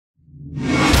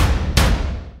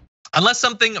Unless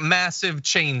something massive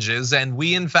changes and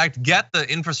we in fact get the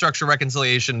infrastructure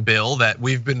reconciliation bill that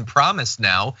we've been promised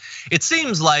now, it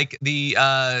seems like the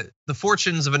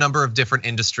fortunes of a number of different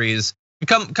industries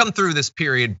come through this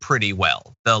period pretty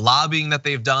well. The lobbying that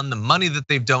they've done, the money that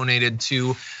they've donated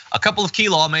to a couple of key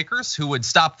lawmakers who would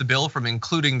stop the bill from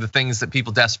including the things that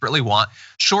people desperately want,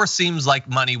 sure seems like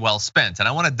money well spent. And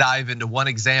I want to dive into one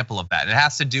example of that. It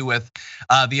has to do with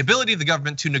the ability of the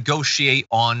government to negotiate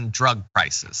on drug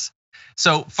prices.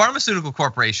 So pharmaceutical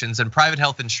corporations and private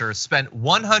health insurers spent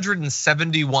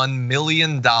 $171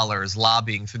 million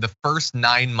lobbying through the first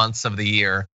 9 months of the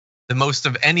year, the most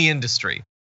of any industry.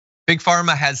 Big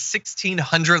Pharma has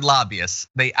 1,600 lobbyists.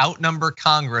 They outnumber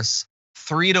Congress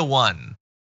 3-1.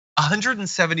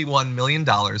 $171 million,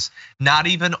 not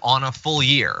even on a full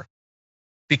year,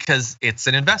 because it's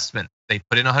an investment. They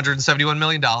put in $171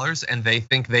 million and they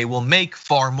think they will make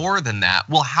far more than that.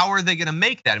 Well, how are they gonna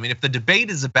make that? I mean, if the debate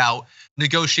is about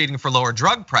negotiating for lower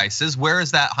drug prices, where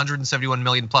is that 171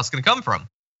 million plus gonna come from?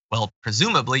 Well,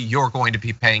 presumably you're going to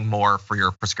be paying more for your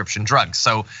prescription drugs.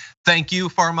 So thank you,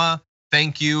 Pharma.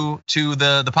 Thank you to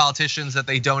the politicians that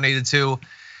they donated to.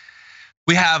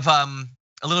 We have a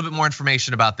little bit more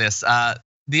information about this.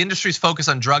 The industry's focus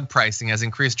on drug pricing has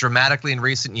increased dramatically in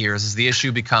recent years as the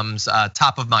issue becomes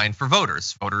top of mind for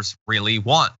voters. Voters really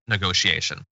want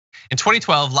negotiation. In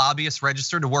 2012, lobbyists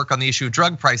registered to work on the issue of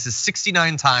drug prices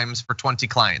 69 times for 20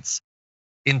 clients.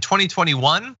 In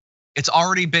 2021, it's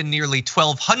already been nearly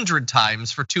 1,200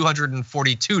 times for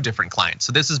 242 different clients.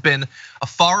 So this has been a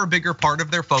far bigger part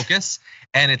of their focus,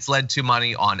 and it's led to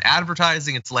money on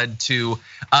advertising. It's led to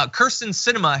Kirsten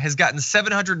Sinema has gotten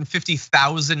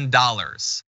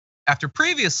 $750,000 after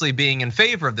previously being in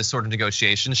favor of this sort of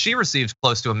negotiation. She received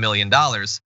close to $1 million,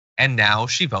 and now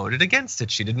she voted against it.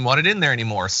 She didn't want it in there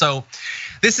anymore. So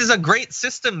this is a great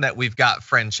system that we've got,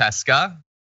 Francesca.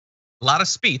 A lot of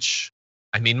speech,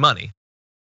 I mean money.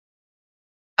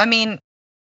 I mean,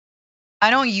 I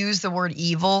don't use the word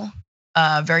evil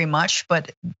very much,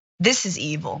 but this is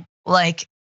evil. Like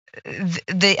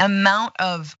the amount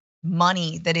of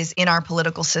money that is in our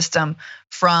political system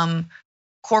from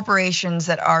corporations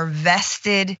that are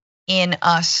vested in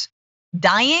us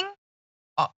dying,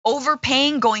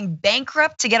 overpaying, going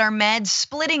bankrupt to get our meds,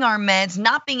 splitting our meds,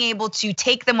 not being able to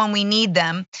take them when we need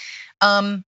them,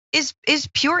 is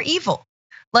pure evil.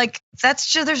 Like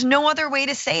that's just, there's no other way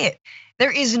to say it.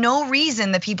 There is no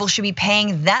reason that people should be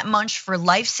paying that much for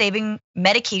life-saving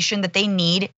medication that they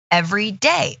need every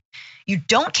day. You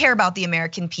don't care about the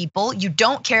American people. You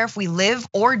don't care if we live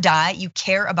or die. You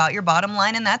care about your bottom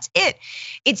line, and that's it.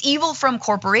 It's evil from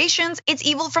corporations. It's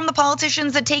evil from the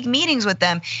politicians that take meetings with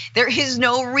them. There is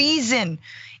no reason.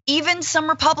 Even some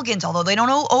Republicans, although they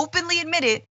don't openly admit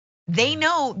it, they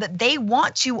know that they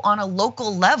want to, on a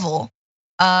local level,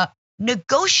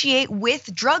 negotiate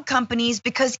with drug companies,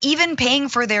 because even paying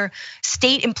for their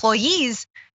state employees'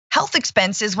 health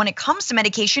expenses when it comes to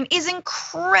medication is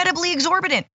incredibly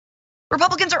exorbitant.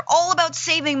 Republicans are all about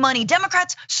saving money.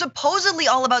 Democrats supposedly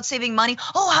all about saving money.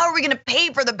 Oh, how are we gonna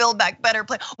pay for the Build Back Better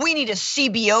plan? We need a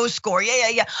CBO score.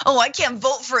 Yeah. Oh, I can't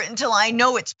vote for it until I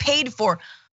know it's paid for.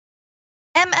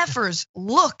 MFers,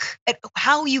 look at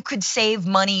how you could save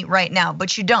money right now,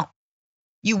 but you don't.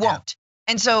 You won't.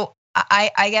 And so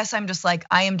I guess I'm just like,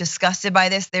 I am disgusted by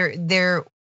this.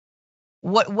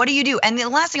 What do you do? And the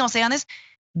last thing I'll say on this,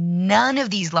 none of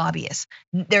these lobbyists,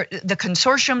 the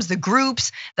consortiums, the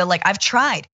groups that, like, I've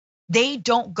tried, they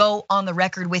don't go on the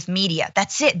record with media.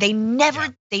 That's it. They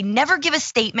never give a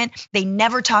statement. They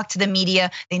never talk to the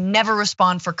media. They never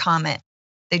respond for comment.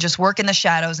 They just work in the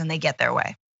shadows and they get their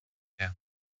way. Yeah,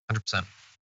 100%.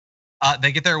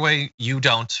 They get their way, you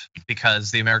don't,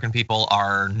 because the American people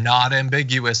are not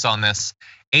ambiguous on this.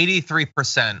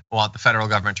 83% want the federal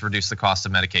government to reduce the cost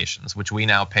of medications, which we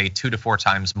now pay 2 to 4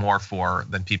 times more for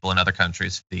than people in other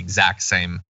countries for the exact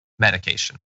same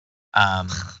medication.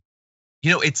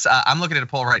 It's I'm looking at a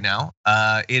poll right now.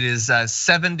 It is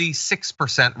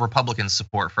 76% Republican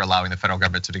support for allowing the federal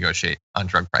government to negotiate on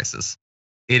drug prices.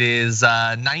 It is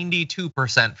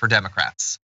 92% for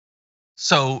Democrats.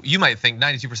 So you might think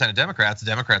 92% of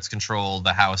Democrats control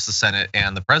the House, the Senate,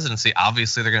 and the presidency.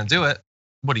 Obviously, they're gonna do it.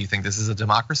 What do you think, this is a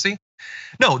democracy?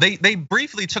 No, they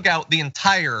briefly took out the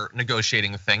entire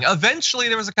negotiating thing. Eventually,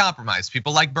 there was a compromise.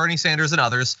 People like Bernie Sanders and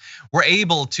others were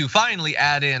able to finally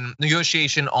add in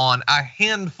negotiation on a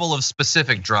handful of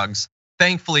specific drugs,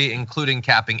 thankfully including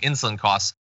capping insulin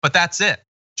costs, but that's it.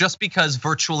 Just because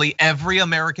virtually every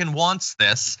American wants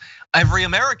this, every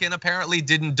American apparently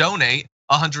didn't donate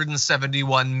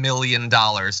 $171 million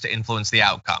to influence the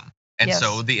outcome. And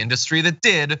so the industry that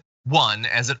did won,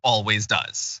 as it always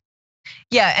does.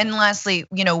 Yeah, and lastly,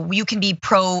 you can be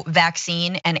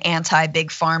pro-vaccine and anti-big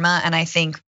pharma, and I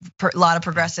think a lot of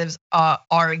progressives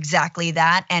are exactly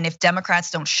that. And if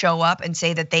Democrats don't show up and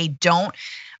say that they don't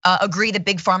agree that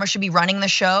big pharma should be running the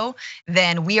show,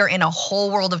 then we are in a whole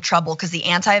world of trouble, because the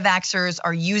anti-vaxxers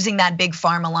are using that big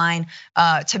pharma line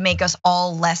to make us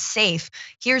all less safe.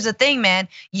 Here's the thing, man,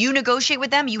 you negotiate with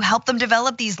them, you help them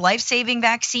develop these life-saving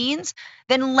vaccines,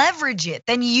 then leverage it,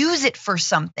 then use it for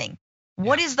something.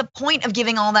 What is the point of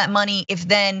giving all that money if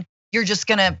then you're just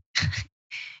gonna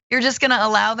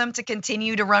allow them to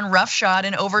continue to run roughshod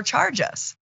and overcharge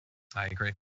us? I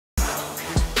agree.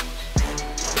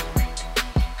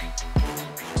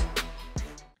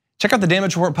 Check out the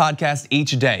Damage Report podcast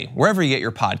each day, wherever you get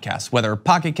your podcasts, whether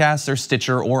Pocket Casts or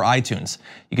Stitcher or iTunes.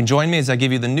 You can join me as I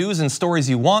give you the news and stories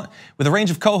you want, with a range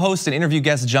of co-hosts and interview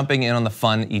guests jumping in on the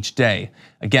fun each day.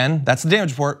 Again, that's the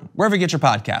Damage Report, wherever you get your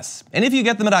podcasts. And if you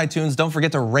get them at iTunes, don't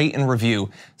forget to rate and review.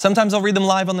 Sometimes I'll read them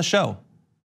live on the show.